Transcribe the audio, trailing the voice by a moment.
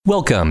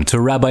Welcome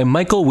to Rabbi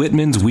Michael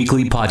Whitman's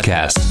weekly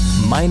podcast,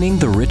 Mining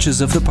the Riches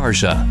of the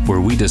Parsha,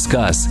 where we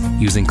discuss,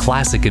 using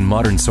classic and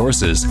modern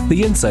sources,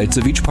 the insights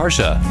of each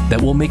Parsha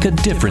that will make a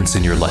difference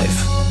in your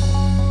life.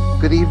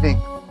 Good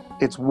evening.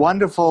 It's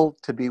wonderful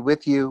to be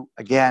with you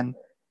again.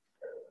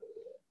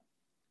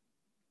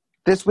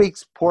 This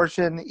week's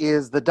portion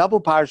is the double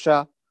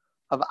Parsha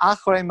of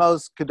Acharei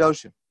Mot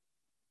Kedoshim.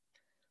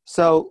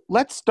 So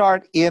let's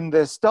start in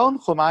the stone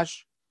Chumash.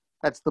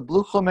 That's the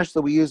blue Chumash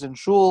that we use in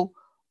Shul,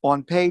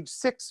 on page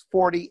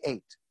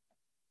 648.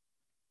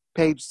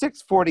 Page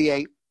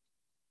 648,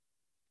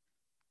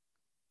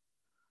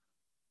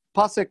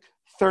 Pasuk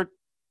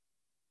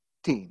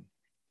 13.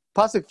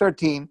 Pasuk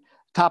 13,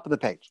 top of the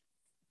page.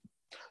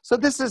 So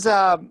this is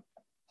a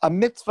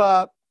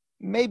mitzvah.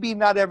 Maybe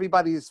not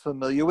everybody is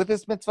familiar with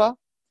this mitzvah,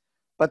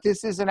 but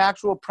this is an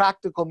actual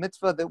practical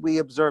mitzvah that we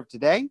observe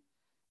today.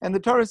 And the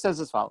Torah says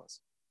as follows: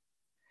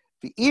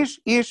 V'ish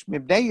ish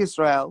mibnei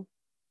Yisrael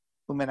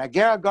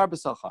u'menager agar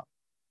b'socha.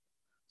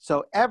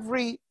 So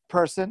every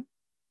person,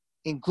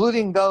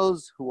 including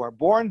those who are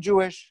born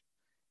Jewish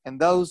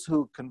and those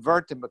who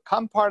convert and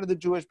become part of the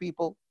Jewish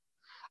people,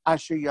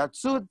 asher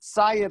yatzud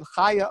sayed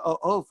chaya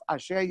o'of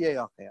asher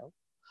ye'achel,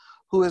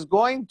 who is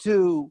going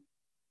to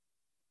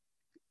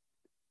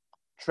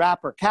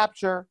trap or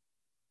capture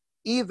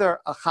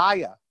either a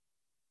chaya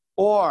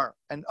or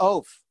an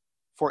oaf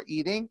for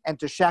eating,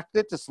 and to shecht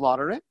it, to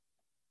slaughter it.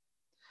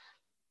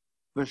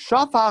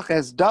 V'shafach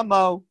es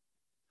damo,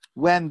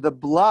 when the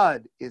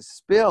blood is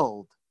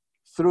spilled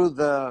through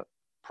the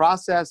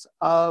process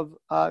of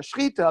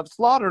shchita, of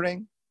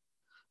slaughtering,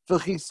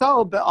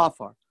 v'chiso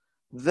be'afar,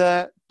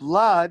 the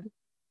blood,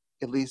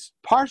 at least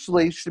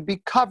partially, should be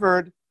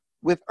covered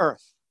with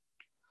earth.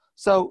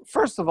 So,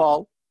 first of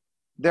all,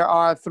 there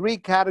are three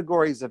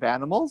categories of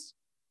animals.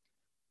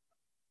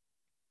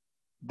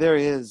 There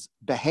is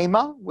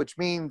behema, which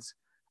means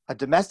a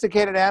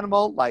domesticated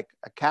animal like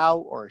a cow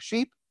or a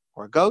sheep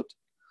or a goat.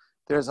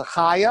 There's a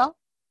chaya.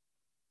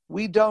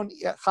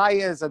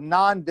 Chaya is a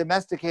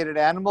non-domesticated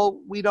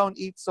animal. We don't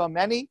eat so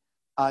many.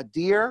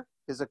 Deer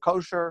is a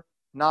kosher,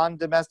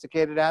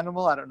 non-domesticated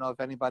animal. I don't know if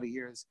anybody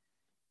here is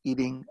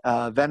eating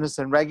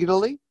venison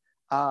regularly.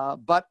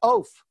 But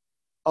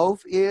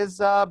oaf is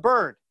a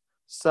bird.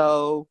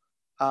 So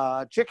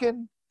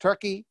chicken,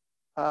 turkey,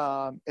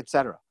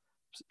 etc.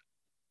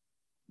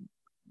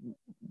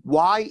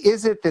 Why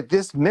is it that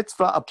this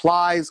mitzvah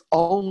applies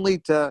only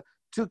to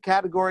two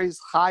categories,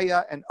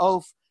 chaya and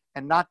oaf,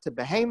 and not to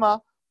behema?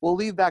 We'll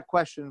leave that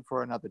question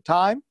for another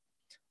time.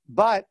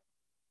 But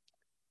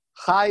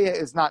chaya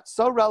is not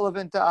so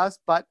relevant to us,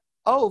 but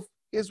oaf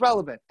is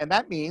relevant. And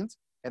that means,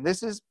 and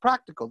this is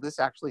practical, this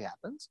actually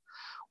happens,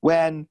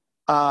 when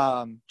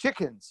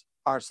chickens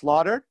are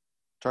slaughtered,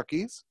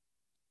 turkeys,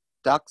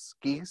 ducks,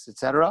 geese,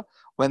 etc.,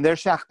 when they're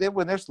shachted,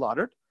 when they're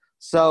slaughtered,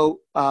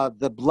 so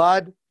the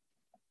blood,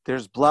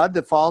 there's blood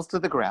that falls to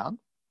the ground.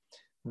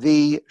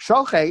 The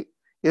shochet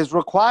is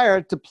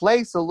required to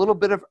place a little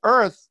bit of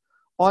earth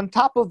on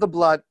top of the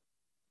blood.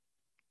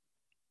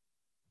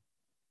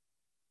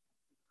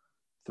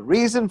 The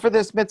reason for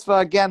this mitzvah,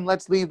 again,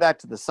 let's leave that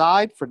to the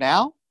side for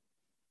now.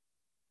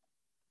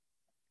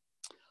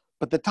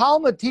 But the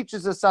Talmud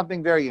teaches us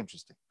something very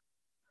interesting.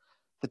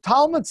 The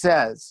Talmud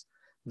says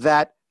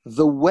that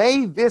the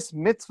way this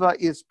mitzvah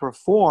is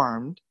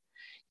performed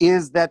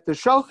is that the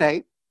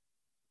shochet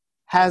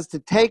has to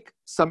take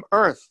some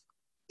earth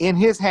in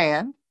his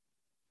hand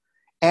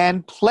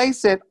and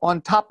place it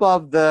on top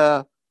of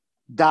the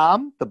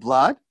dam, the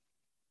blood,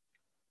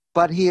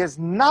 but he is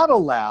not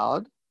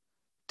allowed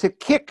to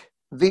kick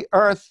the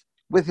earth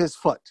with his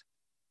foot.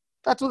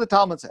 That's what the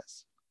Talmud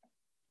says.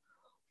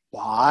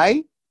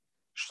 Why?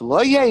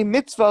 Shloye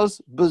mitzvos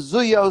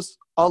bezuyos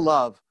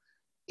alav.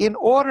 In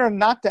order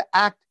not to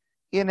act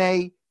in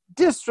a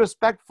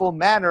disrespectful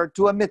manner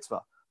to a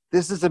mitzvah.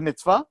 This is a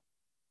mitzvah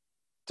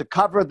to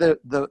cover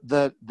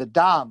the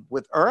dam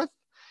with earth.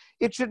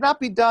 It should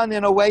not be done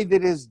in a way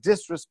that is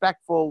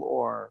disrespectful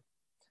or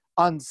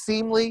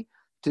unseemly.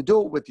 To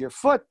do it with your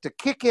foot, to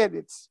kick it,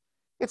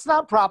 it's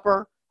not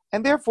proper,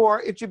 and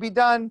therefore it should be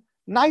done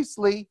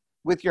nicely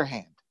with your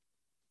hand.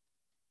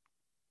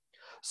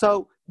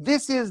 So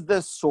this is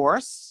the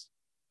source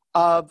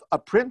of a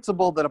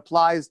principle that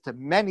applies to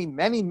many,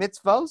 many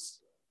mitzvos.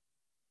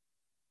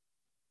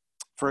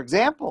 For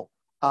example,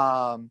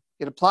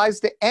 it applies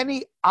to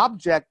any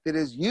object that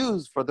is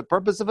used for the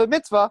purpose of a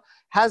mitzvah,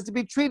 has to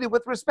be treated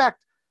with respect.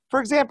 For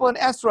example, an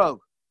esrog.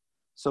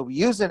 So we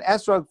use an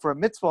esrog for a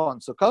mitzvah on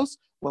Sukkos.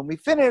 When we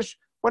finish,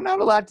 we're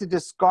not allowed to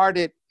discard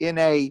it in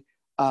a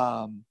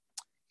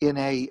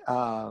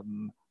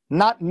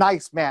not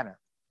nice manner.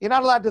 You're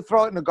not allowed to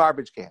throw it in a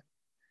garbage can.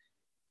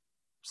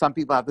 Some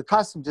people have the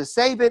custom to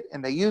save it,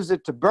 and they use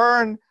it to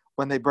burn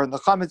when they burn the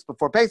chametz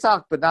before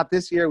Pesach, but not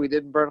this year. We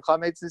didn't burn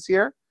chametz this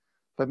year,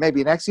 but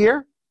maybe next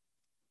year.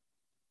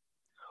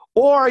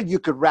 Or you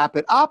could wrap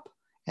it up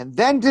and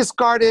then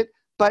discard it,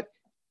 but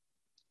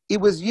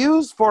it was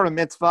used for a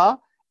mitzvah.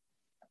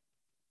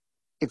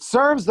 It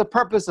serves the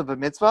purpose of a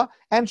mitzvah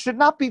and should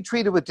not be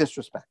treated with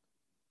disrespect.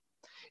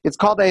 It's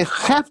called a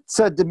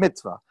cheftza de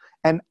mitzvah,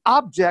 an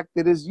object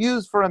that is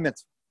used for a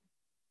mitzvah.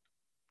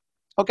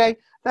 Okay,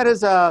 that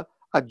is a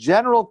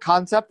general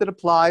concept that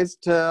applies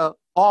to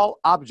all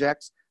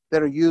objects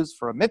that are used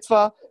for a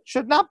mitzvah.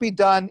 Should not be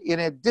done in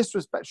a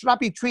should not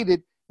be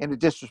treated in a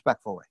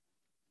disrespectful way.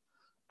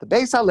 The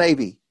Beis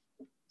HaLevi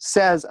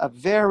says a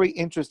very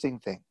interesting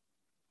thing.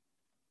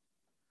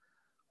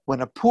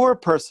 When a poor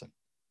person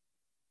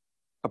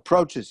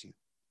approaches you,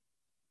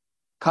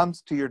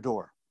 comes to your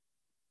door,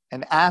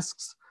 and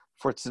asks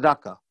for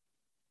tzedakah,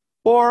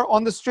 or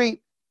on the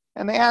street,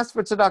 and they ask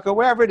for tzedakah,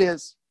 wherever it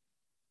is,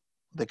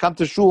 they come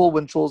to shul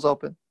when shul's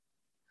open.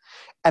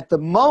 At the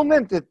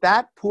moment that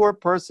that poor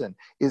person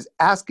is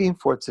asking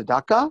for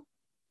tzedakah,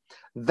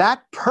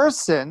 that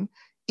person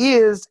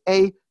is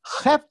a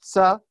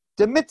cheftza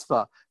de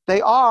mitzvah.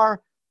 They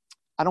are,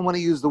 I don't want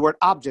to use the word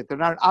object, they're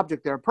not an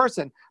object, they're a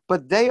person,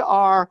 but they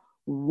are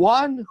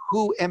one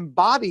who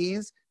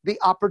embodies the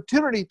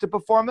opportunity to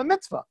perform a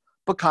mitzvah,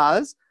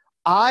 because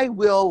I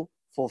will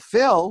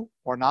fulfill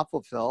or not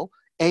fulfill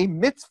a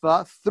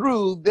mitzvah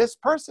through this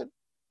person.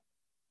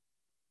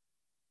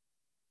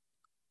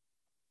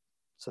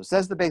 So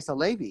says the Beis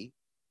HaLevi,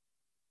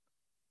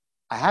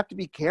 I have to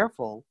be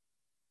careful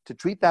to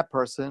treat that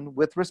person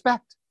with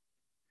respect.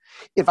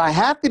 If I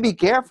have to be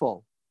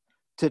careful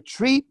to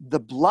treat the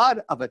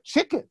blood of a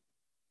chicken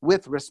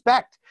with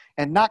respect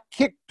and not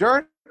kick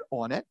dirt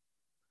on it,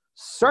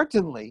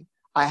 certainly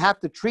I have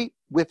to treat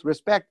with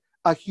respect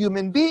a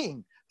human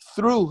being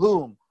through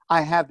whom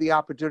I have the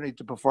opportunity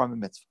to perform a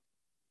mitzvah.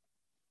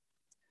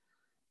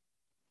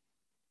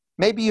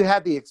 Maybe you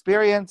had the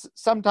experience,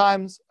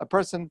 sometimes a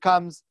person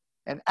comes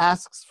and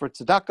asks for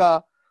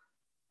tzedakah,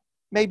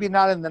 maybe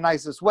not in the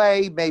nicest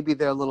way, maybe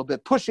they're a little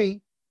bit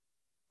pushy,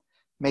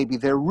 maybe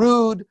they're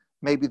rude,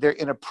 maybe they're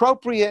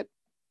inappropriate.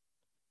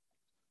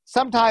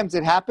 Sometimes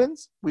it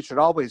happens. We should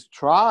always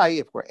try,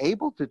 if we're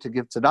able to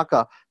give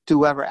tzedakah to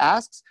whoever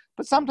asks,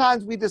 but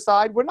sometimes we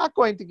decide we're not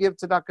going to give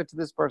tzedakah to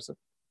this person.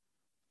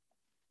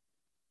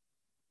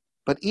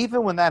 But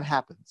even when that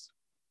happens,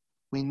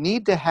 we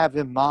need to have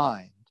in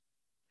mind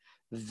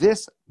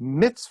this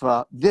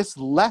mitzvah, this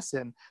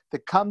lesson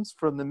that comes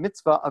from the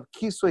mitzvah of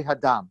kisui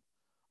hadam,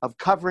 of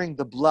covering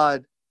the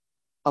blood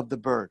of the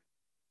bird.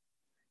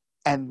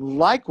 And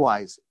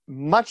likewise,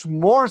 much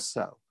more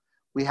so,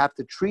 we have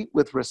to treat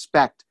with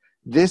respect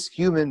this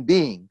human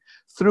being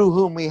through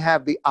whom we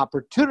have the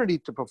opportunity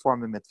to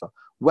perform a mitzvah,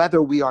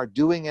 whether we are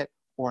doing it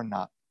or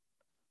not.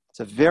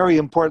 It's a very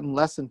important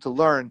lesson to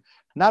learn,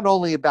 not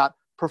only about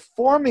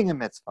performing a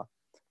mitzvah,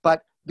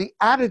 but the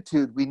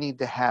attitude we need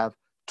to have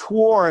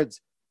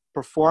towards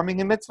performing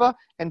a mitzvah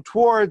and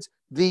towards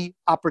the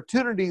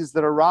opportunities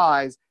that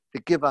arise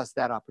that give us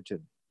that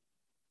opportunity.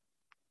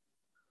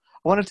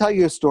 I want to tell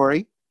you a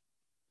story.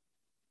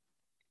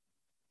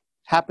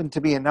 Happened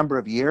to me a number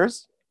of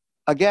years.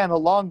 Again,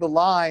 along the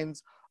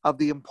lines of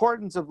the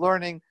importance of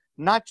learning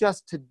not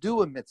just to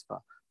do a mitzvah,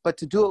 but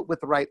to do it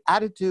with the right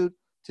attitude,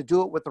 to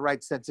do it with the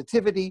right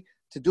sensitivity,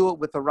 to do it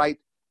with the right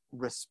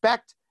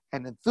respect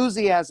and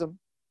enthusiasm.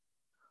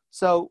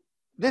 So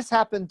this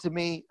happened to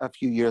me a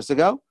few years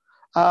ago.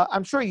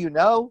 I'm sure you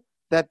know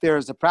that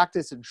there's a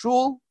practice in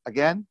shul.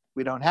 Again,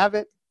 we don't have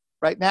it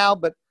right now,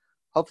 but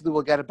hopefully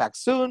we'll get it back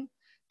soon.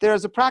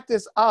 There's a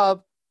practice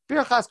of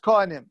birchas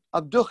kohanim,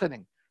 of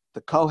duchening.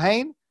 The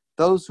kohen,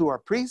 those who are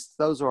priests,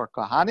 those who are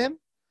kohanim,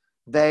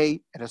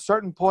 they, at a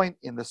certain point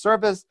in the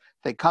service,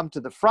 they come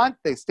to the front,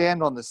 they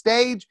stand on the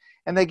stage,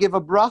 and they give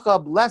a bracha, a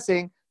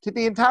blessing, to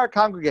the entire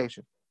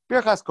congregation.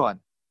 Birchas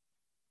kohanim.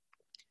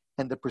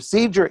 And the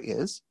procedure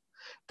is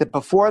that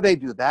before they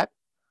do that,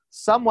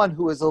 someone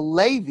who is a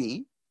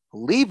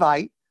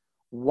Levite,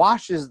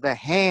 washes the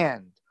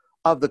hand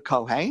of the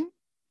Kohen,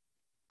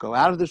 go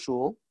out of the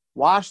shul,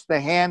 wash the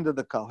hand of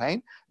the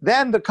Kohen.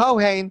 Then the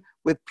Kohen,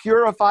 with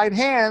purified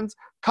hands,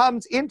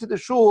 comes into the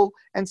shul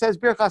and says,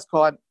 Birchas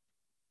Kohen.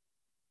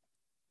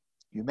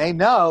 You may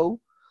know,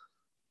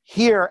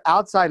 here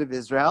outside of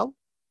Israel,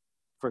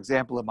 for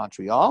example in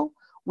Montreal,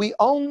 we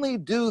only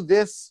do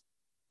this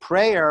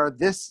prayer,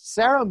 this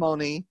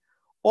ceremony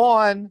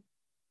on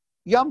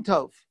Yom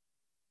Tov,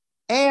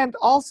 and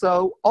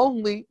also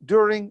only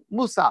during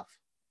Musaf.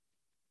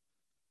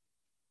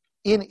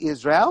 In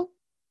Israel,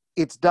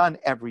 it's done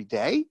every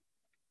day,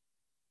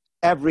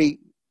 every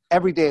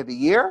day of the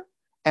year,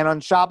 and on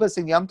Shabbos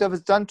and Yom Tov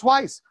it's done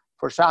twice,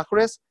 for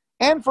Shacharis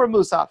and for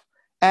Musaf.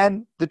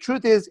 And the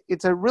truth is,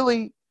 it's a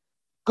really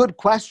good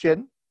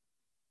question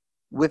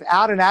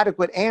without an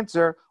adequate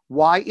answer.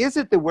 Why is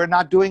it that we're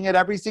not doing it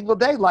every single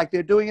day like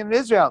they're doing it in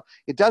Israel?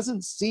 It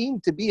doesn't seem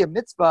to be a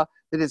mitzvah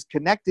that is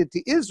connected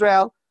to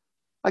Israel.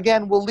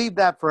 Again, we'll leave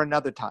that for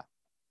another time.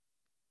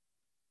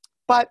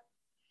 But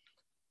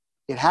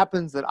it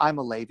happens that I'm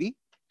a Levi,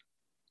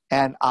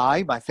 and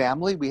my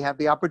family, we have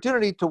the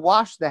opportunity to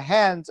wash the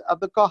hands of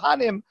the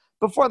Kohanim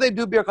before they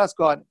do Birchas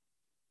Kohanim.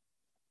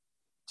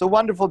 It's a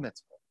wonderful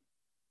mitzvah.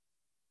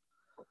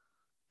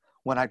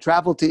 When I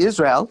travel to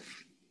Israel,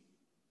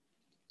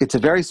 it's a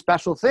very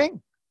special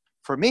thing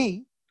for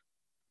me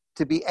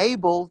to be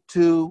able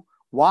to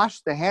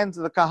wash the hands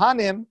of the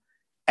Kohanim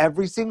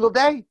every single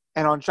day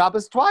and on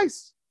Shabbos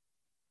twice.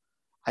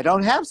 I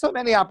don't have so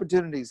many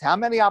opportunities. How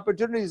many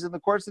opportunities in the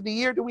course of the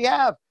year do we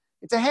have?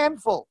 It's a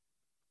handful.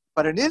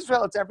 But in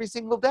Israel, it's every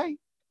single day.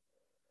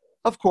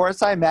 Of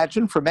course, I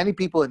imagine for many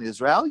people in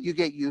Israel, you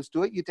get used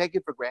to it, you take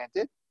it for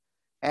granted,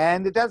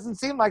 and it doesn't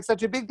seem like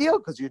such a big deal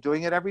because you're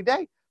doing it every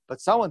day.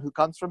 But someone who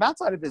comes from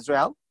outside of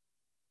Israel,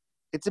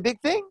 it's a big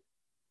thing.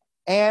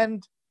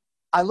 And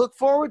I look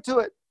forward to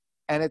it.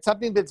 And it's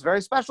something that's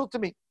very special to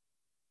me.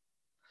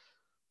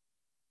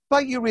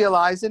 But you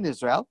realize in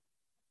Israel,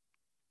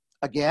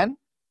 again,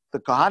 the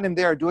Kohanim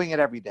there are doing it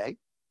every day.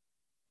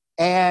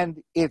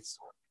 And it's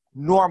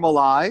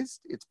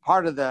normalized. It's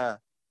part of the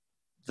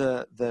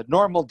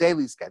normal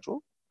daily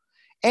schedule.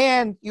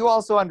 And you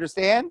also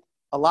understand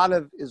a lot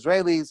of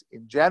Israelis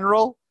in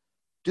general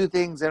do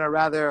things in a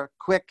rather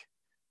quick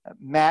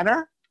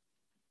manner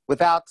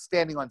without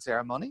standing on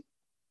ceremony.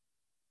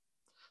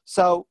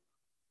 So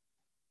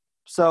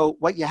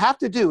what you have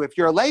to do if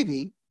you're a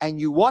Levi and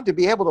you want to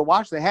be able to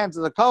wash the hands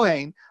of the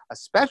Kohen,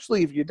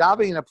 especially if you're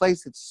davening in a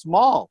place that's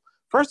small,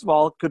 first of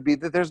all, it could be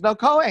that there's no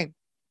Kohen.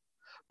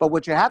 But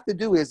what you have to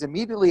do is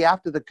immediately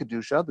after the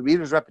Kedusha, the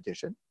reader's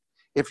repetition,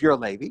 if you're a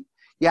Levi,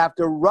 you have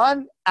to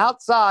run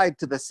outside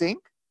to the sink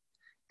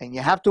and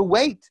you have to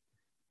wait,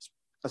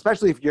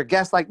 especially if you're a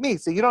guest like me.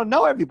 So you don't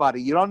know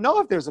everybody. You don't know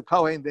if there's a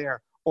Kohen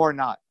there or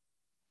not.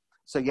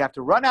 So you have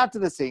to run out to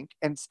the sink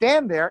and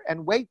stand there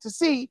and wait to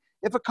see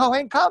if a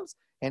Kohen comes.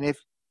 And if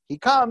he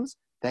comes,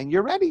 then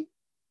you're ready.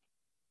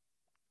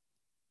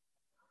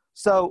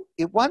 So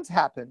it once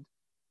happened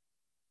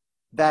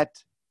that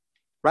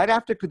right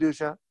after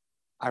Kedusha,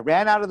 I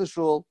ran out of the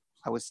shul.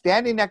 I was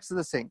standing next to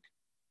the sink.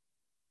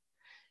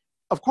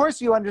 Of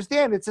course, you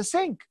understand it's a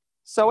sink,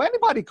 so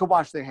anybody could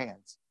wash their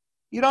hands.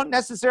 You don't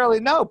necessarily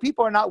know.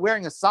 People are not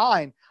wearing a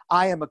sign,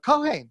 I am a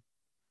Kohen.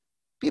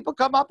 People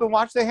come up and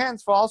wash their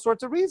hands for all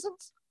sorts of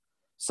reasons.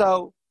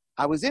 So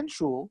I was in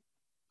shul.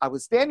 I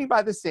was standing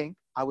by the sink.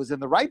 I was in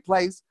the right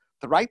place,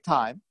 the right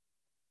time.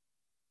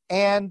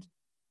 And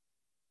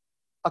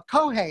a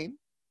Kohen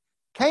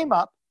came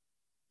up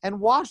and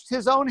washed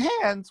his own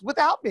hands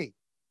without me.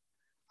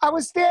 I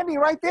was standing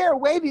right there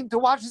waiting to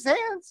wash his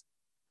hands.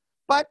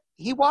 But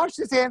he washed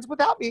his hands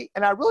without me,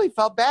 and I really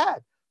felt bad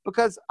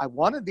because I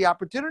wanted the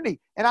opportunity,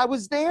 and I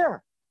was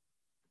there.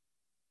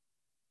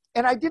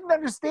 And I didn't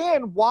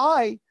understand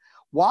why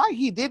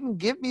he didn't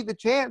give me the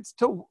chance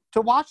to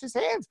wash his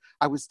hands.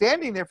 I was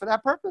standing there for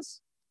that purpose.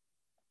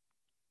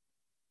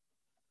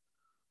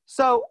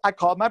 So I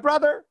called my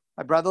brother.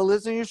 My brother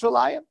lives in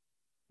Yerushalayim.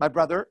 My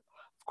brother,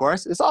 of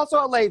course, is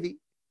also a Levi.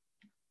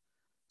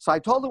 So I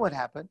told him what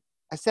happened.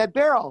 I said,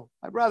 Beryl,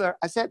 my brother,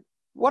 I said,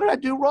 what did I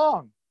do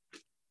wrong?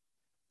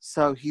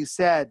 So he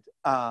said,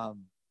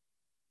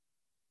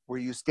 were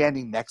you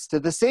standing next to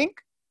the sink?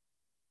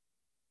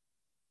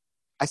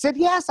 I said,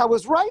 yes, I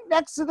was right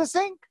next to the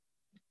sink.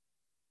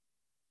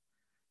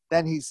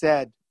 Then he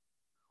said,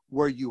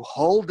 were you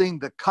holding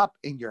the cup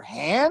in your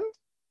hand?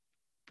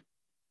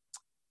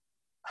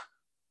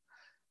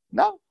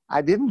 No,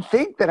 I didn't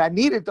think that I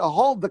needed to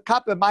hold the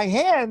cup in my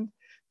hand,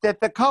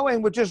 that the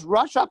Kohen would just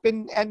rush up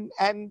and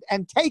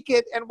take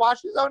it and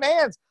wash his own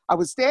hands. I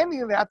was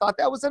standing there. I thought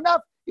that was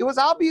enough. It was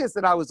obvious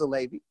that I was a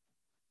Levi,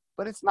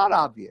 but it's not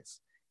obvious.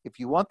 If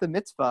you want the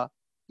mitzvah,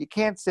 you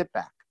can't sit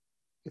back.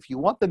 If you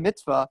want the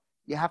mitzvah,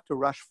 you have to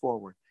rush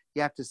forward.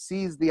 You have to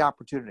seize the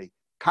opportunity.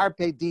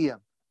 Carpe diem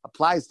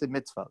applies to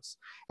mitzvahs.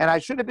 And I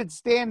should have been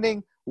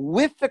standing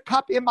with the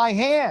cup in my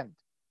hand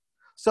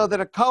so that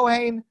a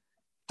Kohen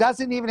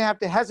doesn't even have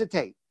to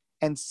hesitate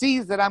and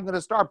sees that I'm going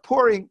to start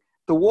pouring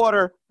the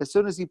water as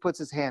soon as he puts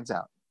his hands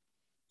out.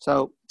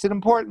 So it's an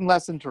important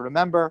lesson to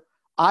remember.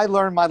 I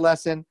learned my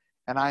lesson,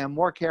 and I am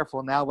more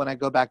careful now when I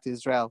go back to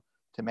Israel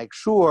to make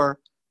sure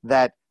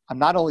that I'm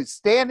not only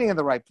standing in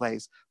the right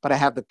place, but I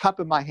have the cup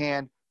in my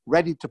hand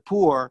ready to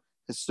pour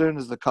as soon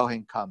as the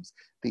Kohen comes.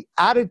 The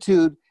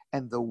attitude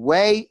and the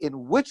way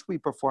in which we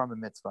perform a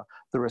mitzvah,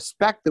 the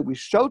respect that we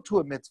show to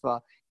a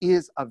mitzvah,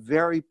 is a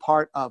very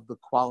part of the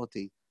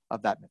quality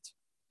of that mitzvah.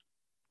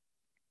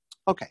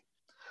 Okay.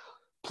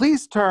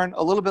 Please turn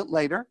a little bit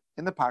later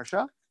in the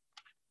Parsha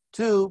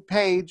to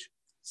page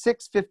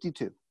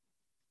 652.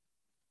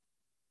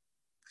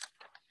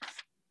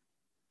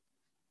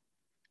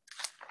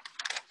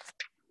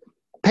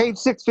 Page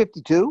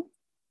 652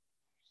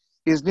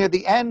 is near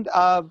the end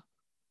of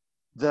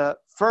the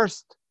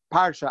first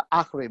Parsha,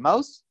 Acharei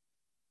Mot,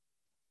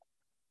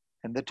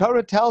 and the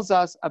Torah tells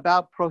us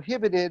about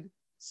prohibited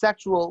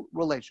sexual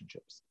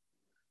relationships.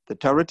 The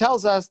Torah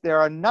tells us there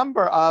are a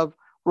number of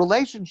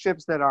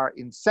relationships that are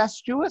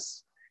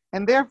incestuous,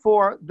 and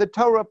therefore the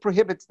Torah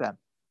prohibits them.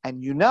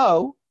 And you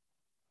know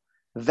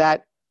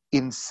that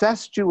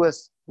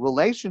incestuous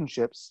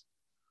relationships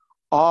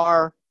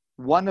are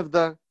one of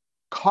the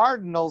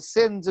cardinal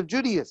sins of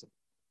Judaism,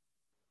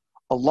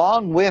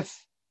 along with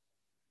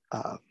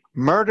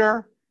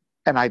murder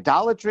and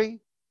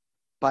idolatry,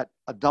 but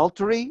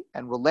adultery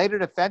and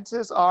related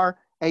offenses are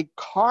a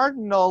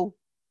cardinal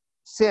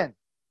sin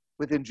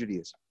within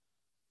Judaism.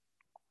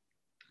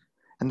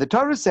 And the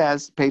Torah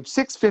says, page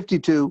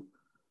 652,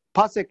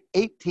 Pasuk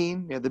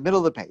 18, near the middle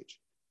of the page.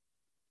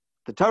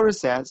 The Torah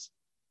says,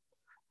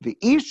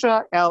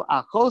 V'isha el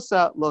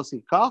achosa lo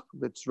sikach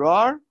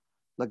v'tzror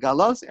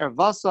legalos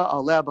ervasa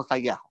aleh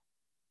b'chayeha.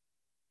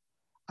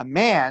 A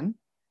man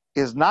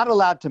is not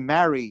allowed to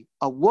marry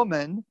a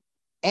woman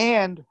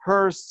and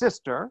her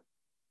sister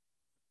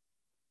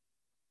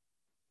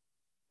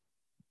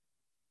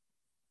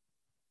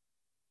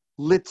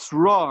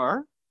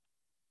litzror,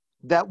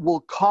 that will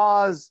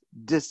cause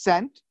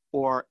dissent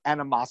or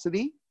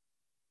animosity,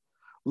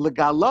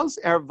 legalos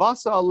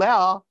ervasa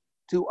aleh,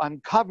 to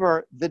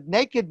uncover the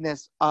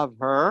nakedness of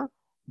her,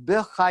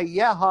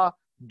 b'chayeha,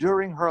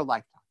 during her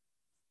lifetime.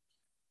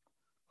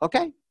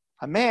 Okay,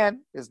 a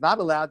man is not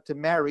allowed to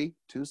marry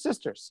two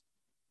sisters.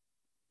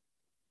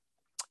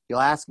 You'll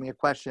ask me a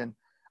question.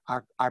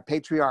 Our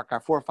patriarch, our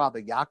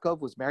forefather Yaakov,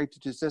 was married to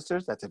two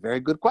sisters. That's a very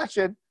good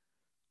question.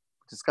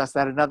 We'll discuss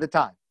that another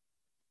time.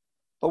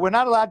 But we're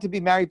not allowed to be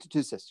married to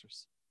two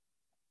sisters.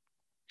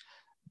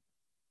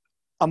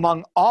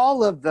 Among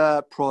all of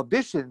the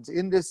prohibitions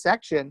in this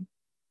section,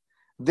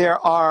 there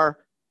are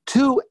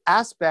two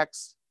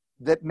aspects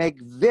that make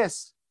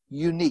this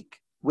unique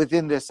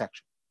within this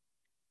section.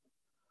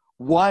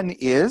 One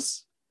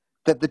is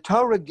that the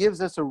Torah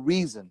gives us a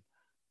reason.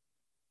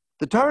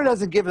 The Torah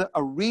doesn't give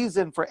a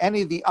reason for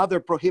any of the other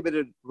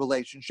prohibited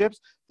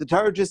relationships. The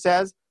Torah just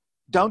says,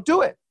 don't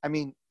do it. I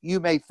mean,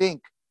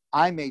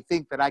 I may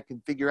think that I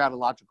can figure out a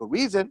logical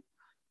reason.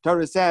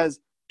 Torah says,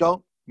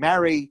 don't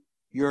marry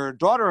your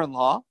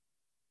daughter-in-law,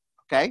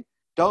 okay?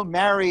 Don't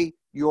marry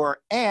your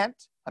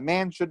aunt. A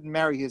man shouldn't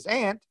marry his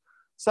aunt.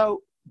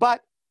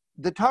 But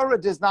the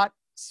Torah does not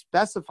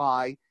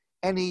specify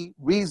any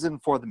reason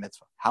for the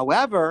mitzvah.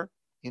 However,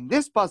 in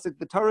this pasuk,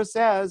 the Torah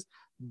says,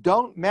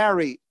 don't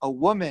marry a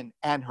woman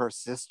and her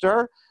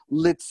sister,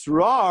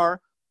 litzrar,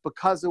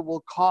 because it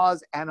will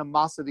cause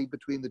animosity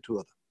between the two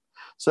of them.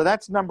 So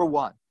that's number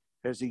one.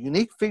 There's a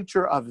unique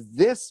feature of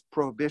this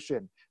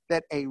prohibition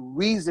that a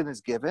reason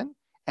is given.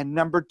 And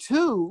number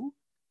two,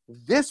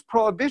 this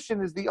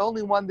prohibition is the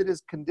only one that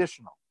is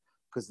conditional.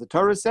 Because the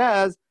Torah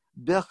says,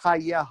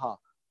 b'chayeha,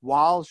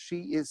 while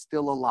she is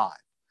still alive.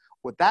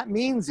 What that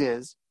means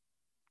is,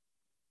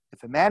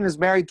 if a man is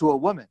married to a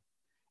woman,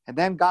 and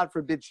then, God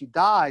forbid, she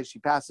dies, she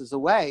passes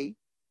away,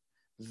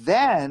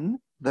 then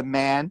the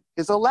man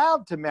is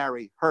allowed to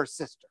marry her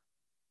sister.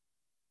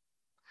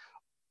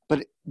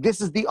 But this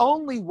is the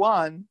only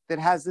one that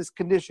has this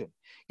condition.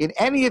 In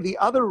any of the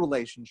other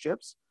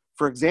relationships,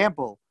 for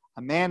example,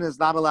 a man is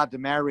not allowed to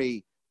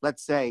marry,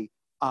 let's say,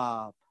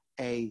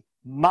 a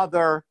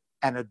mother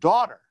and a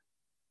daughter.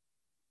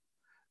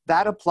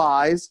 That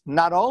applies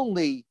not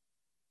only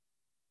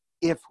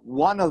if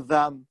one of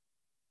them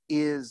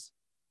is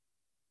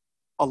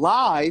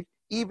alive,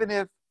 even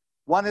if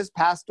one has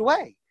passed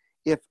away.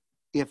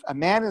 If a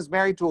man is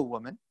married to a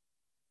woman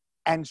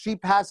and she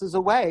passes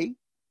away,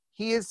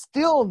 he is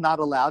still not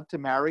allowed to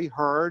marry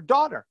her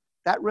daughter.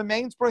 That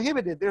remains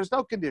prohibited. There's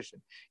no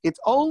condition. It's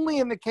only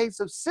in the case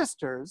of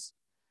sisters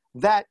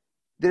that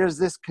there's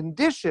this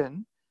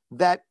condition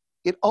that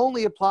it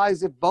only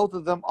applies if both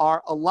of them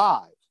are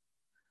alive.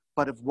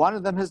 But if one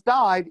of them has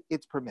died,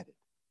 it's permitted.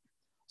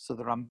 So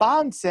the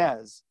Ramban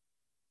says,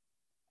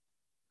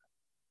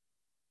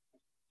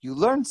 you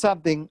learn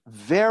something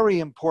very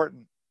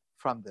important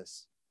from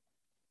this.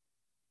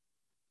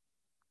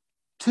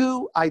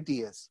 Two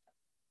ideas.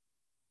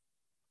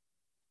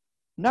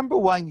 Number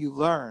one, you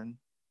learn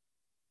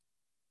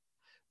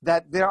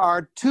that there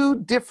are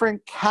two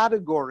different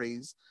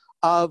categories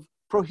of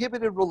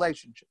prohibited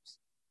relationships.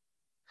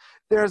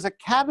 There's a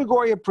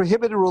category of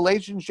prohibited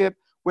relationship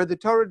where the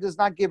Torah does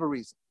not give a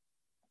reason.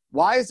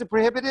 Why is it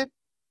prohibited?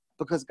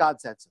 Because God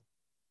said so.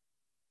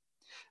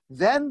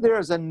 Then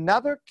there's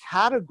another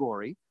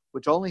category,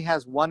 which only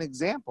has one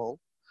example,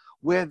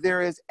 where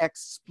there is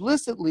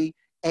explicitly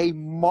a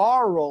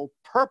moral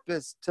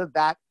purpose to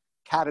that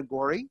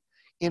category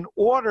in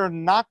order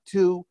not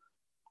to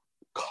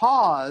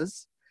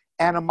cause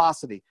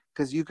animosity.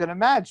 Because you can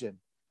imagine,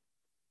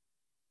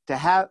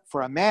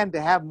 for a man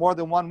to have more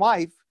than one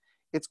wife,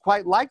 it's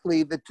quite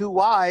likely the two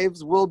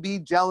wives will be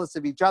jealous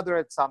of each other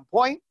at some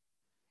point.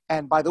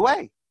 And by the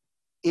way,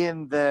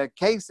 in the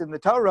case in the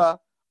Torah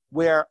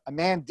where a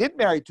man did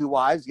marry two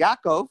wives,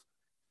 Yaakov,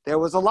 there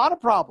was a lot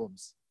of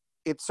problems.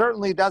 It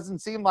certainly doesn't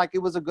seem like it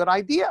was a good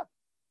idea.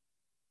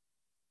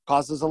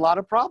 Causes a lot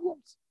of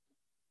problems.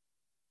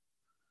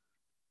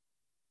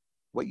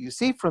 What you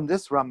see from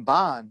this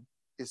Ramban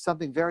is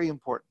something very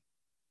important.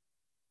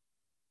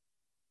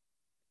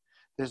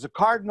 There's a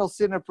cardinal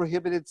sin of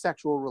prohibited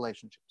sexual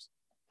relationships.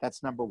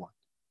 That's number one.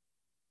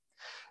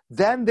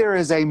 Then there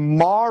is a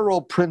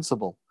moral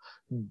principle.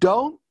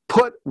 Don't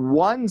put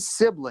one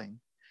sibling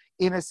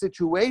in a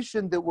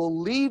situation that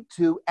will lead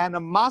to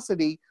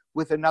animosity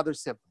with another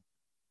sibling.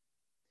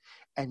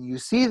 And you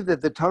see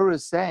that the Torah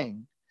is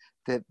saying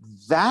that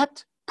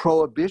that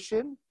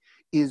prohibition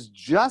is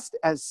just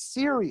as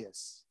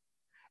serious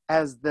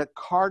as the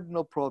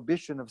cardinal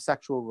prohibition of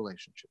sexual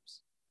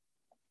relationships.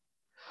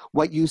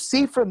 What you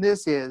see from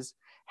this is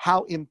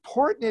how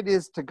important it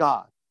is to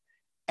God,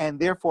 and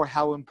therefore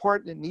how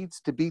important it needs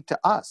to be to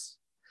us,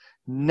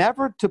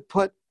 never to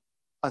put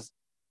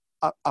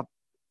a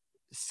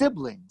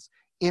siblings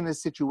in a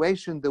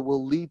situation that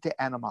will lead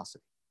to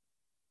animosity.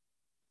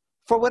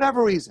 For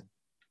whatever reason,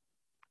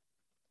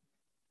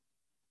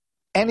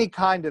 any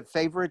kind of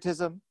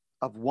favoritism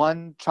of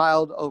one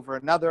child over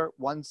another,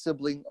 one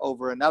sibling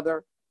over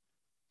another,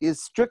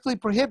 is strictly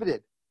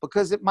prohibited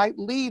because it might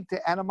lead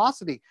to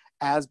animosity,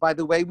 as by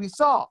the way we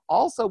saw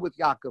also with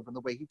Yaakov and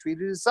the way he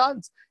treated his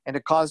sons, and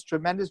it caused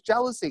tremendous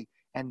jealousy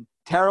and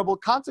terrible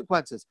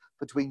consequences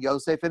between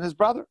Yosef and his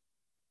brother.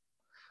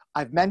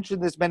 I've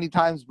mentioned this many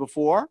times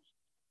before,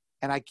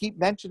 and I keep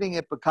mentioning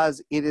it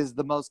because it is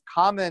the most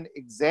common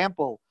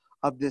example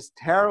of this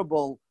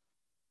terrible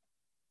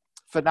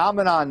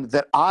phenomenon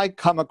that I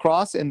come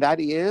across, and that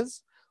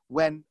is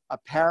when a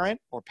parent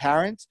or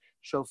parents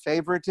show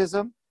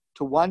favoritism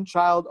to one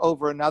child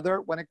over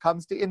another when it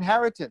comes to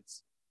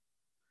inheritance.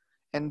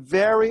 And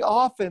very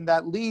often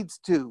that leads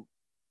to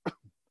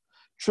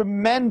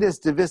tremendous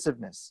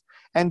divisiveness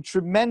and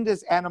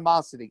tremendous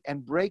animosity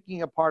and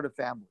breaking apart of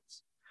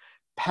families.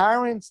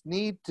 Parents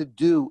need to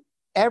do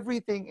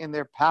everything in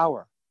their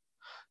power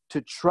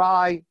to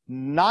try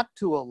not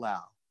to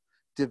allow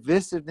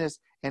divisiveness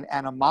and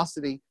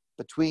animosity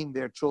between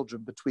their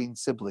children, between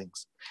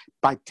siblings,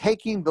 by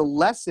taking the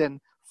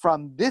lesson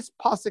from this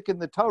pasuk in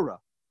the Torah,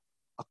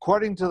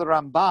 according to the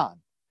Ramban,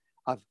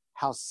 of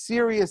how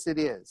serious it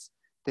is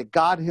that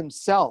God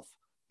himself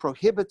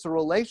prohibits a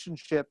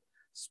relationship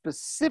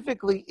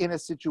specifically in a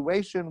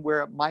situation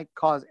where it might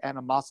cause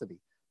animosity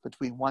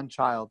between one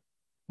child,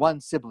 one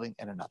sibling,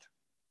 and another.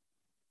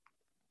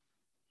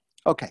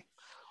 Okay,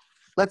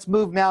 let's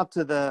move now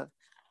to the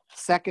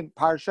second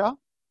parsha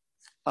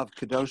of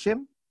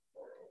Kedoshim,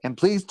 and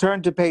please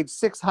turn to page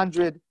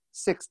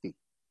 660.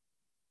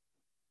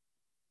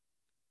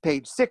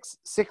 Page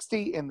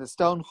 660 in the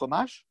stone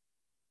Chumash.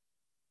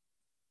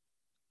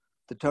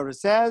 The Torah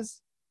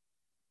says,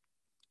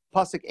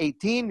 pasuk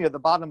 18 near the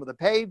bottom of the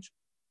page,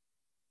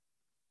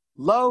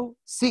 Lo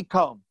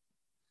sikom,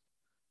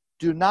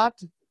 do not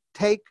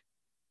take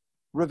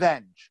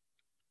revenge.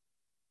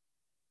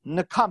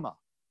 Nakama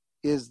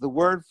is the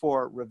word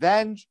for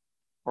revenge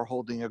or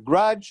holding a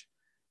grudge.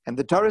 And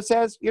the Torah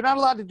says, you're not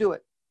allowed to do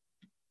it.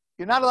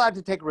 You're not allowed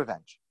to take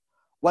revenge.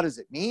 What does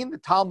it mean? The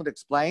Talmud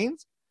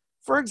explains.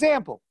 For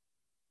example,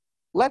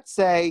 let's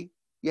say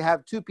you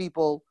have two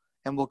people,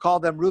 and we'll call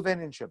them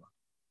Reuven and Shimon.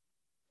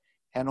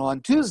 And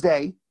on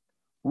Tuesday,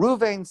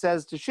 Reuven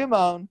says to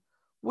Shimon,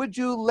 would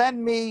you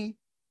lend me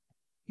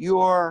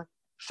your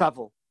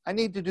shovel? I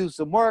need to do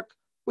some work.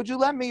 Would you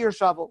lend me your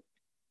shovel?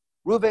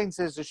 Reuven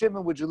says to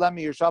Shimon, would you lend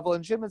me your shovel?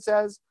 And Shimon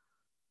says,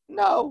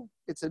 no,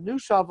 it's a new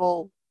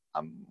shovel.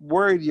 I'm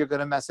worried you're going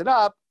to mess it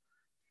up.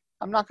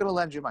 I'm not going to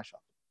lend you my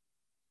shovel.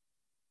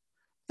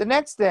 The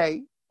next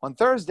day, on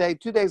Thursday,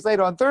 2 days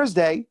later on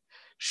Thursday,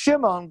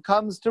 Shimon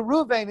comes to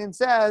Reuven and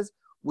says,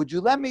 would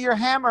you lend me your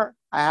hammer?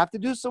 I have to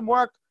do some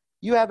work.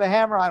 You have a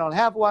hammer, I don't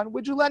have one.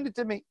 Would you lend it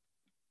to me?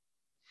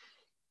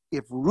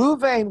 If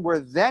Reuven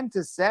were then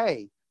to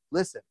say,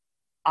 listen,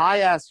 I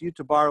asked you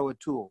to borrow a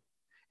tool,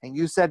 and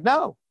you said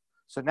no.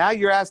 So now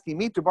you're asking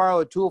me to borrow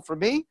a tool from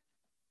me?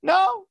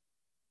 No,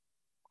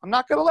 I'm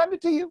not going to lend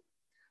it to you.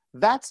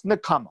 That's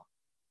nakama.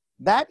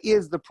 That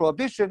is the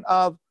prohibition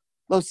of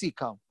lo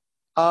sikom,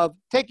 of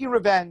taking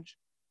revenge.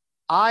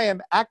 I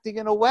am acting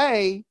in a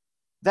way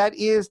that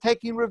is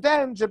taking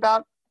revenge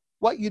about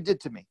what you did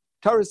to me.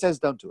 Torah says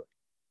don't do it.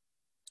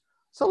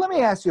 So let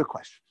me ask you a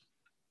question.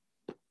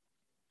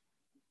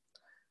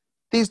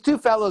 These two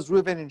fellows,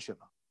 Reuven and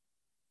Shimon.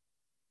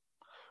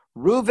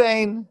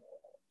 Reuven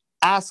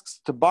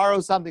asks to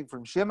borrow something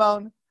from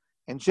Shimon,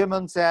 and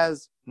Shimon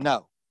says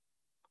no.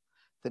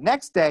 The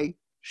next day,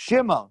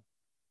 Shimon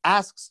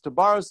asks to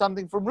borrow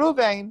something from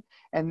Reuven,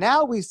 and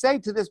now we say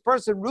to this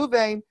person,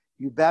 Reuven,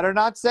 you better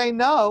not say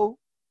no.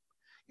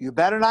 You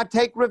better not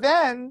take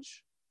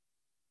revenge,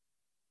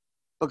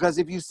 because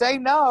if you say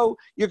no,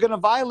 you're going to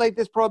violate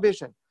this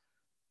prohibition.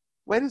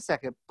 Wait a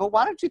second, but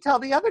why don't you tell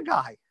the other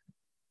guy?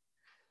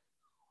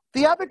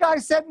 The other guy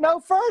said no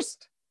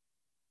first.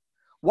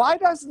 Why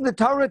doesn't the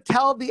Torah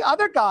tell the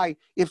other guy,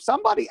 if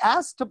somebody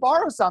asks to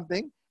borrow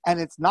something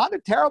and it's not a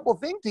terrible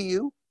thing to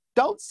you,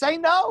 don't say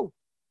no?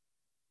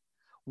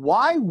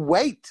 Why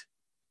wait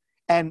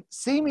and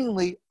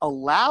seemingly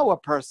allow a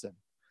person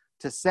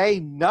to say,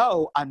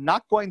 no, I'm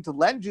not going to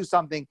lend you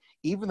something,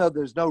 even though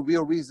there's no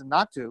real reason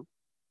not to,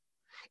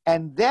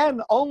 and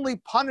then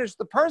only punish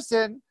the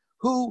person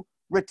who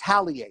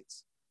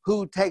retaliates,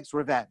 who takes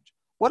revenge?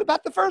 What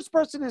about the first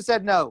person who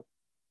said no?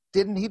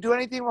 Didn't he do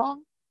anything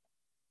wrong?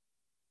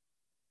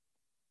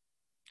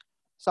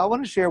 So I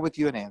want to share with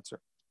you an answer.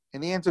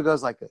 And the answer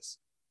goes like this.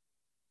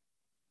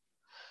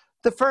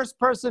 The first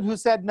person who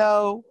said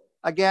no,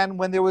 again,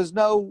 when there was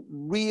no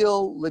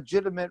real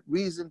legitimate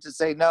reason to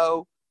say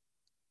no,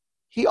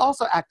 he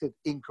also acted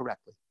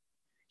incorrectly.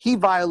 He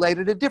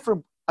violated a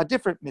different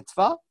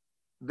mitzvah,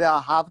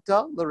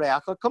 ve'ahavta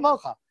l'reacha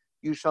kamocha.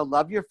 You shall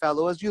love your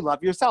fellow as you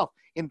love yourself.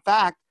 In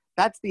fact,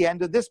 That's the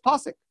end of this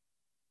pasuk.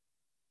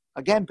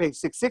 Again, page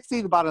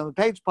 660, the bottom of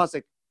the page,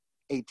 pasuk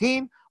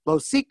 18. Lo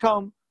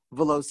sikom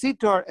v'lo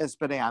sitor es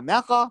b'nei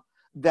amecha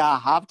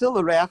ve'ahavta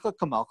l'reacha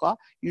kamocha.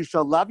 You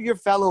shall love your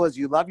fellow as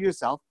you love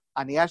yourself.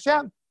 Ani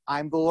Hashem,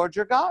 I'm the Lord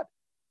your God.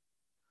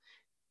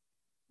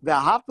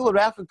 Ve'ahavta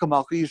l'reacha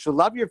kamocha. You shall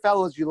love your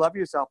fellow as you love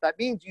yourself. That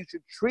means you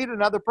should treat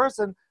another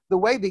person the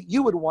way that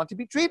you would want to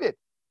be treated.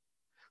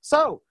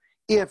 So,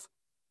 if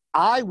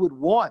I would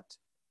want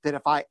that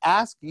if I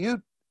ask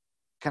you,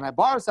 can I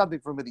borrow something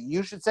from you,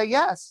 you should say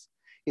yes.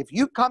 If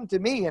you come to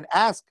me and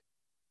ask,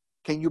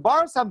 can you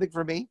borrow something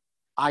from me,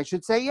 I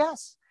should say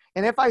yes.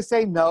 And if I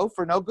say no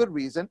for no good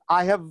reason,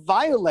 I have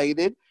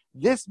violated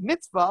this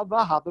mitzvah,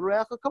 v'ahavta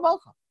l'reacha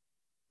kamocha.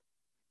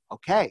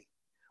 Okay,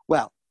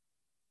 well,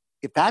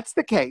 if that's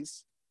the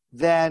case,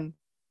 then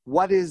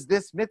what is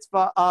this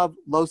mitzvah of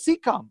lo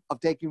sikam, of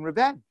taking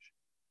revenge?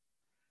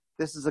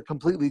 This is a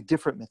completely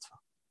different mitzvah.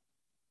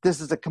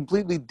 This is a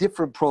completely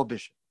different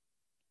prohibition.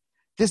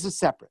 This is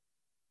separate.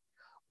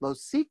 Lo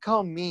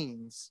sikam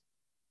means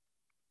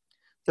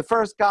the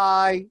first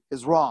guy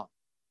is wrong.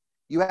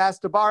 You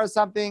asked to borrow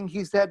something,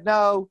 he said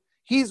no,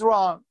 he's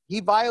wrong.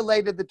 He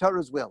violated the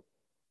Torah's will.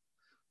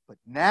 But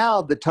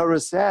now the Torah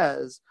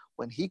says,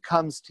 when he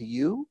comes to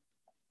you,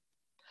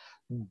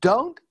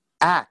 don't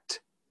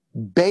act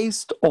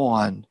based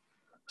on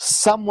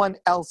someone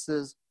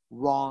else's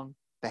wrong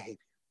behavior.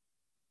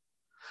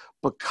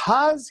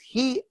 Because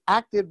he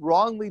acted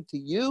wrongly to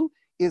you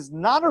is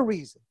not a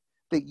reason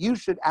that you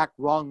should act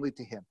wrongly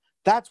to him.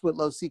 That's what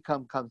Lo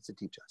Sikam comes to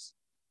teach us.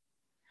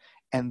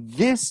 And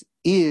this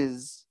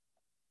is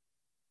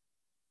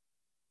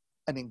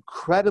an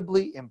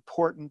incredibly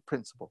important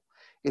principle.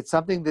 It's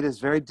something that is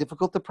very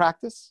difficult to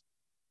practice,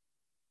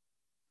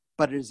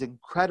 but it is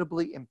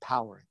incredibly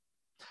empowering.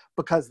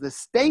 Because the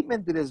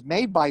statement that is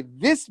made by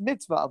this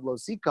mitzvah of Lo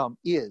Sikam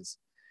is,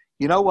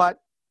 you know what?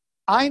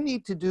 I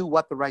need to do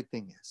what the right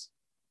thing is.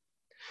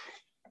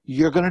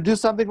 You're going to do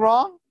something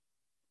wrong?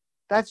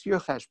 That's your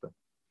cheshbon.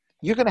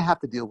 You're going to have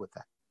to deal with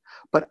that.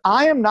 But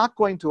I am not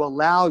going to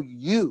allow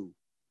you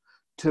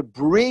to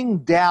bring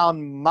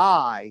down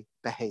my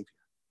behavior.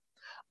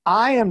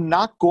 I am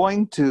not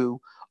going to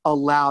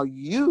allow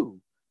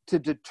you to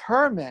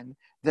determine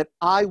that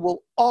I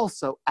will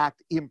also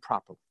act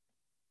improperly.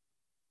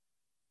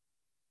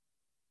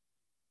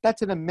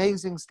 That's an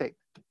amazing statement.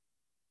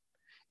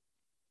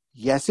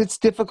 Yes, it's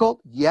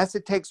difficult. Yes,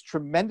 it takes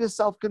tremendous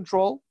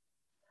self-control,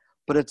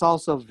 but it's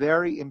also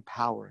very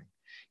empowering.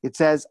 It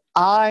says,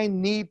 I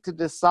need to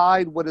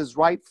decide what is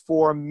right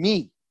for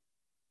me.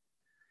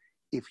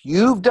 If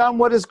you've done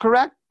what is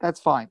correct, that's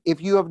fine.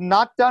 If you have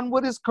not done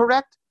what is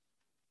correct,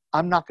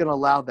 I'm not going to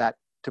allow that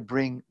to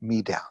bring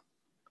me down.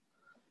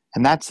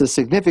 And that's the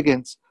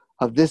significance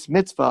of this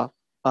mitzvah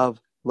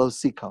of Lo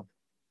Sikam.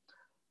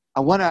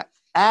 I want to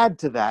add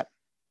to that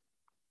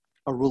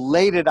a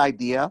related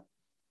idea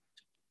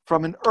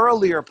from an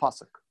earlier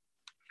pasuk.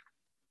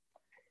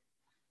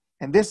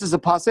 And this is a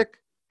pasuk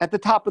at the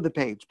top of the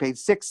page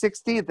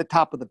 660 at the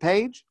top of the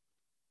page.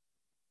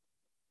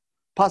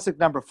 Pasuk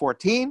number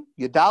 14,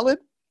 Yudalid.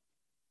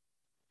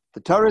 The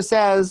Torah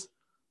says,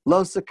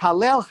 Lo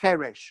sekalel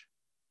cheresh.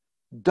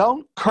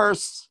 Don't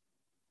curse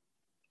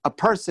a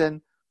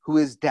person who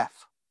is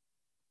deaf.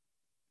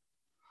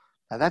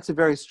 Now that's a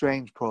very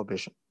strange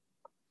prohibition.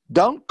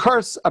 Don't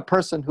curse a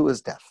person who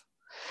is deaf.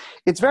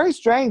 It's very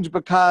strange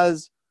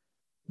because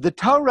the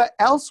Torah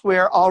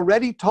elsewhere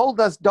already told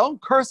us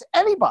don't curse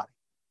anybody.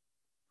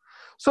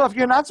 So if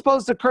you're not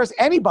supposed to curse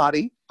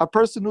anybody, a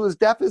person who is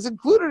deaf is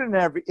included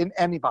in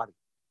anybody.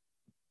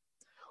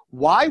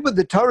 Why would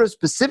the Torah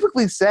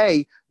specifically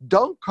say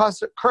don't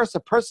curse a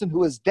person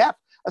who is deaf,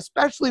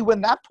 especially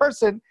when that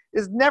person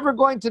is never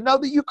going to know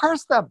that you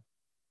curse them?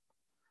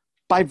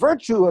 By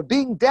virtue of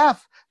being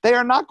deaf, they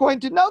are not going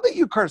to know that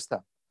you curse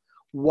them.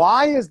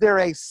 Why is there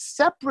a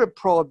separate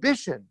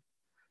prohibition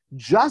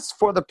just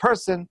for the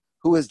person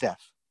who is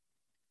deaf?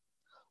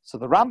 So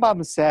the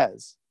Rambam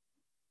says,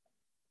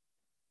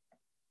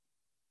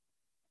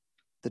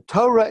 the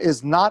Torah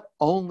is not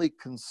only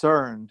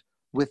concerned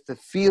with the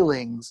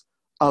feelings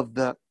of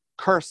the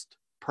cursed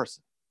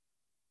person.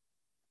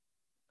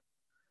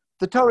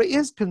 The Torah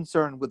is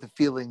concerned with the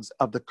feelings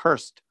of the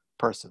cursed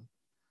person,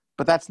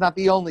 but that's not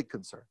the only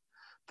concern.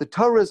 The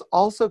Torah is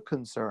also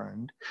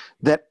concerned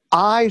that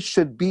I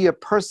should be a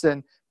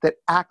person that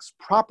acts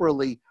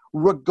properly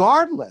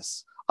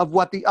regardless of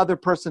what the other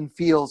person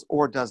feels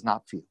or does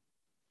not feel.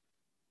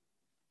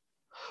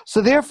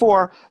 So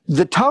therefore,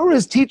 the Torah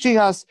is teaching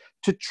us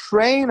to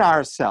train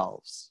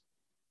ourselves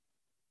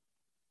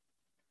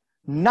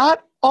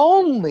not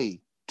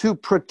only to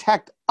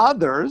protect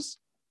others.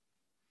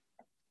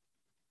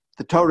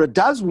 The Torah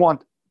does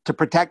want to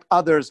protect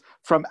others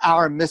from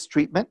our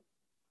mistreatment,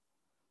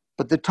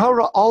 but the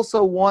Torah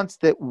also wants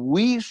that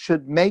we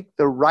should make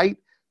the right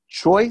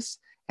choice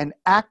and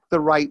act the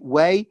right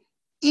way,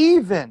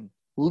 even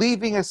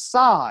leaving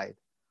aside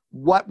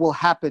what will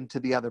happen to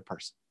the other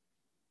person.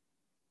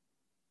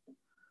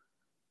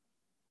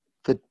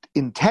 The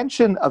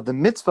intention of the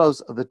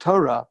mitzvos of the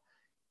Torah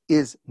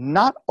is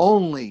not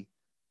only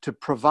to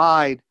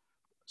provide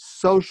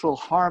social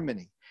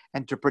harmony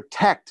and to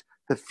protect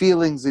the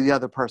feelings of the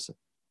other person.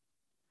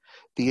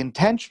 The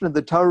intention of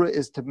the Torah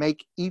is to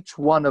make each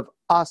one of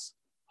us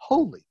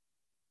holy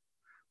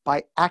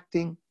by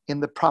acting in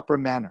the proper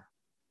manner.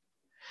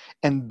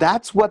 And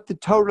that's what the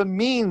Torah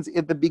means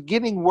in the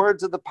beginning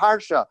words of the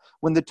Parsha,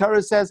 when the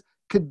Torah says,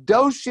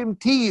 Kedoshim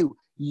tiyu,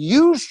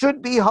 you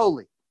should be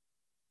holy.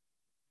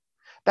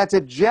 That's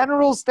a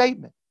general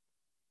statement.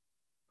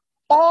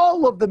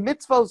 All of the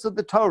mitzvos of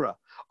the Torah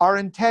are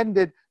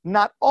intended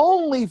not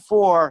only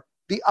for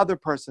the other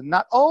person,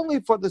 not only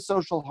for the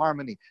social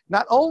harmony,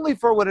 not only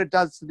for what it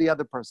does to the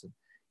other person.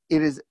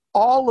 It is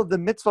all of the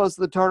mitzvos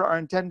of the Torah are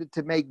intended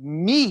to make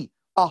me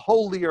a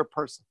holier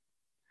person.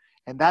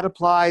 And that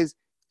applies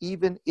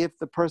even if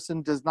the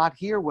person does not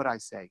hear what I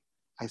say.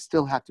 I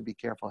still have to be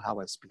careful how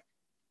I speak.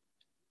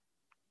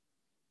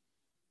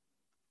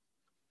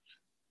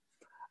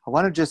 I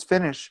want to just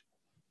finish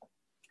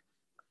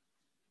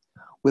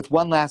with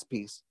one last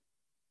piece.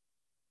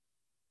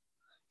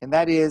 And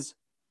that is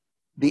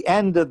the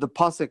end of the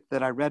pasuk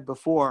that I read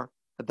before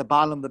at the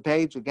bottom of the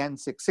page, again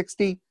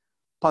 660,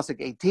 pasuk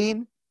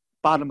 18,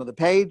 bottom of the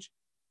page,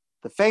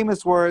 the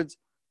famous words,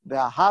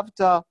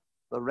 Ve'ahavta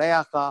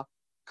l'reacha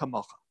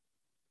kamocha.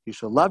 You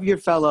shall love your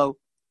fellow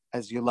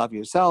as you love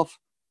yourself.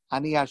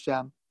 Ani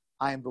Hashem,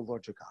 I am the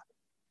Lord your God.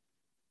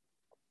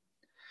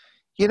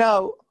 You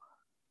know,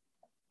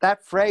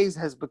 that phrase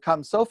has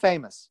become so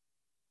famous.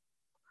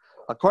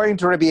 According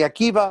to Rabbi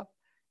Akiva,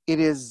 it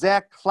is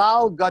Zeh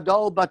Klal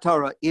Gadol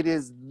Batorah. It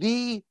is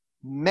the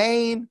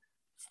main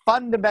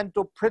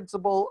fundamental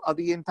principle of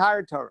the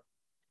entire Torah.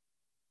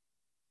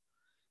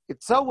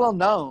 It's so well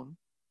known,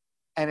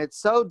 and it's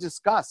so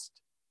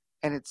discussed,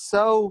 and it's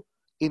so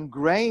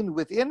ingrained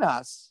within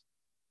us,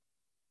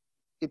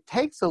 it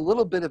takes a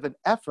little bit of an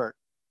effort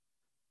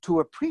to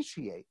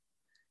appreciate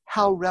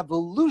how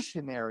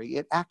revolutionary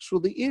it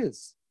actually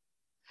is,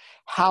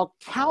 how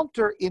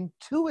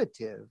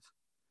counterintuitive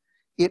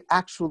it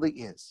actually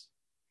is.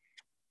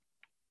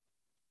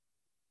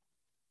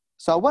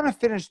 So I want to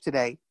finish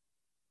today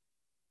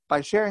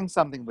by sharing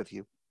something with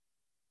you.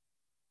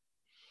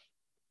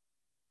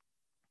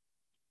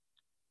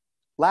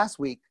 Last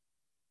week,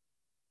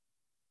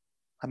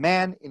 a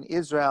man in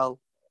Israel,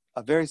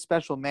 a very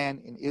special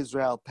man in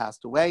Israel,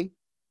 passed away,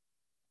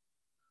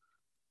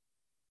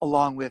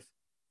 along with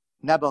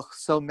Nebuch,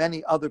 so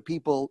many other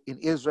people in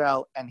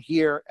Israel and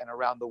here and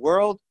around the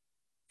world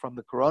from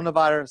the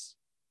coronavirus.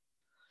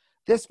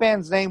 This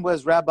man's name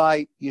was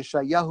Rabbi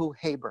Yeshayahu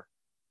Haber.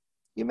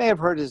 You may have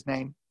heard his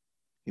name.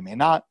 You may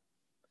not.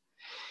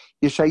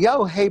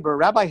 Yeshayahu Haber,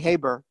 Rabbi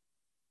Haber,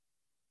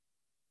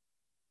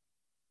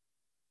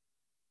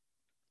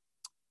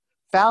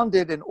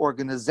 founded an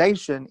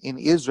organization in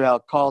Israel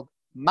called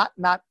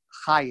Matnat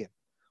Chayim,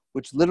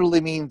 which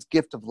literally means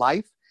gift of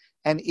life,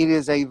 and it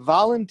is a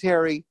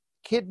voluntary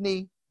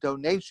kidney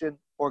donation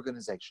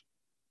organization.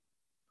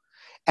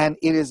 And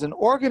it is an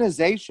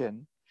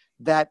organization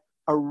that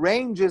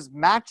arranges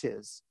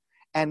matches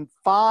and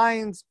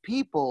finds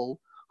people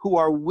who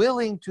are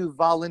willing to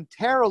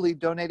voluntarily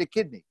donate a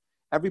kidney.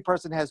 Every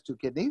person has 2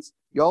 kidneys.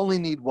 You only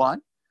need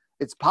one.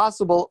 It's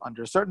possible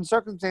under certain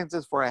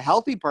circumstances for a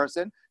healthy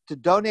person to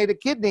donate a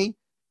kidney.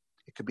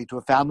 It could be to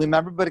a family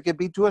member, but it could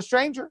be to a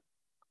stranger.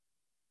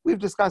 We've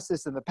discussed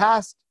this in the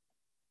past.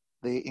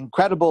 The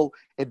incredible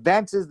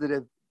advances that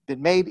have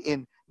been made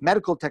in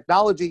medical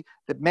technology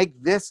that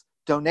make this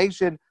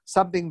donation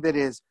something that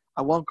is,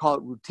 I won't call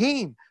it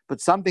routine,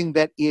 but something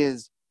that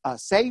is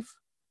safe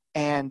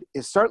and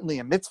is certainly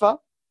a mitzvah.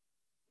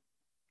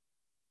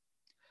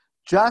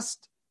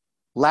 Just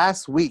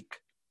last week,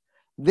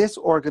 this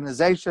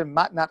organization,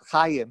 Matnat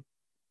Chayim,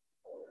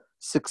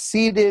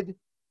 succeeded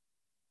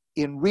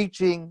in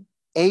reaching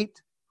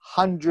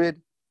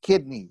 800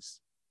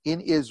 kidneys in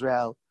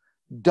Israel,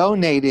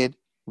 donated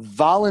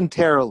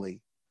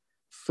voluntarily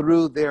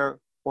through their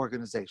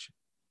organization.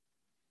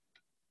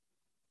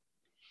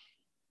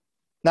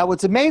 Now,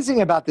 what's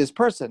amazing about this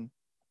person,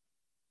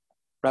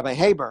 Rabbi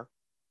Haber,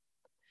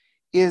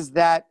 is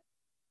that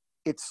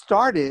it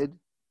started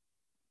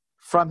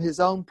from his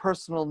own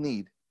personal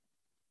need.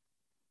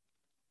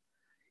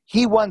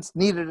 He once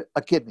needed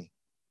a kidney,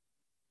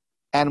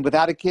 and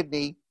without a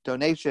kidney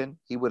donation,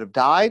 he would have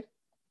died.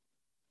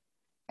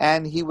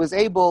 And he was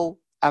able,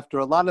 after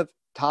a lot of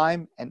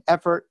time and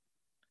effort,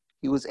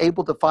 he was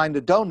able to find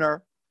a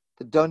donor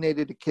that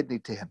donated a kidney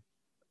to him,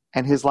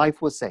 and his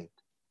life was saved.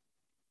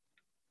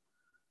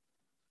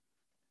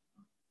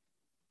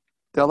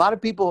 There are a lot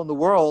of people in the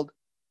world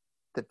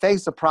that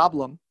face a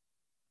problem,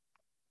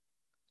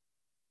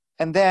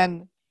 and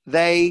then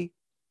they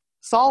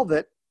solve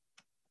it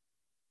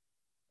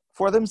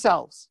for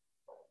themselves.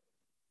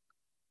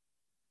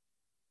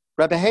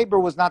 Rebbe Haber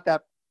was not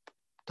that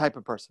type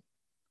of person,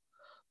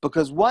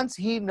 because once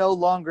he no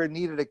longer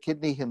needed a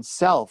kidney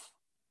himself,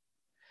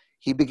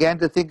 he began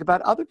to think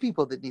about other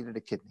people that needed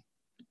a kidney.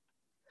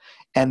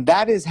 And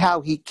that is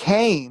how he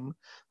came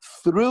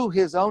through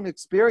his own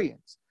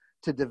experience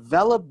to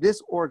develop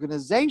this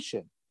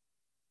organization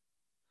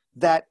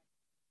that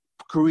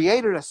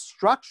created a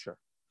structure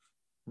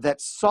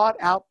that sought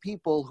out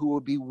people who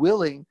would be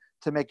willing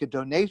to make a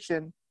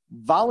donation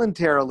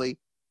voluntarily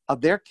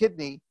of their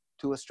kidney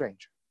to a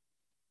stranger.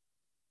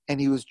 And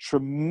he was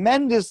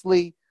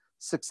tremendously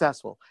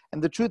successful.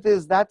 And the truth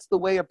is, that's the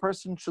way a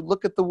person should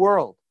look at the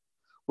world.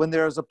 When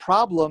there is a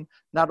problem,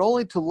 not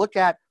only to look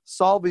at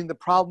solving the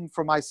problem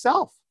for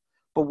myself,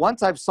 but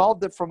once I've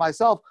solved it for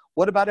myself,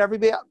 what about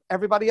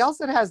everybody else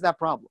that has that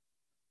problem?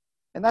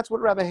 And that's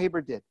what Rabbi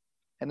Haber did.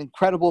 An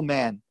incredible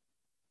man,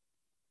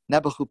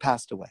 Nebuch, who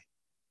passed away.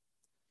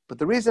 But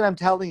the reason I'm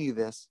telling you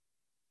this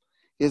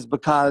is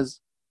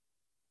because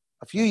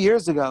a few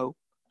years ago,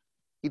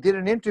 he did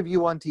an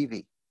interview on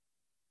TV.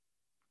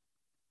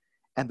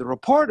 And the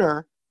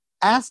reporter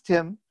asked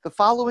him the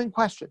following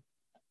question.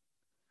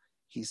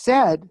 He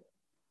said,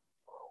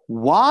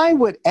 why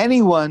would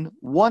anyone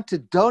want to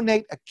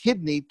donate a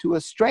kidney to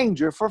a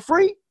stranger for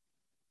free?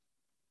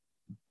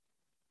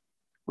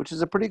 Which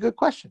is a pretty good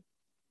question.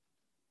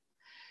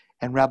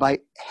 And Rabbi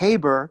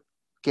Haber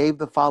gave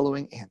the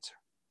following answer.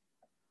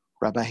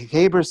 Rabbi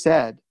Haber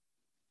said,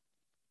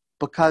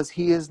 because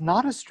he is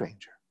not a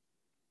stranger.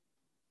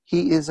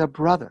 He is a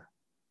brother.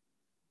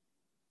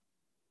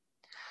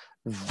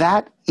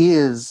 That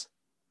is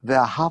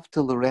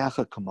v'ahavta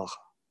l'reacha kamocha.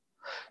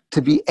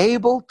 To be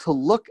able to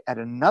look at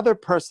another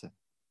person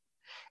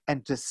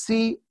and to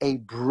see a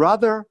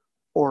brother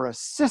or a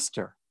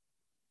sister,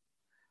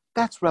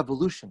 that's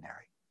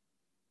revolutionary.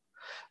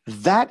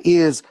 That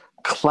is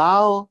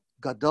klal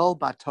gadol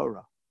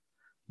b'Torah,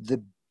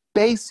 the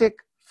basic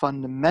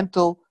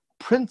fundamental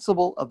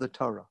principle of the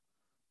Torah.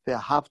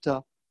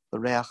 V'ahavta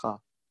l'reacha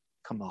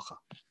kamocha.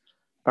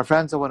 My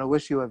friends, I want to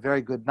wish you a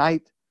very good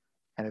night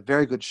and a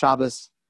very good Shabbos.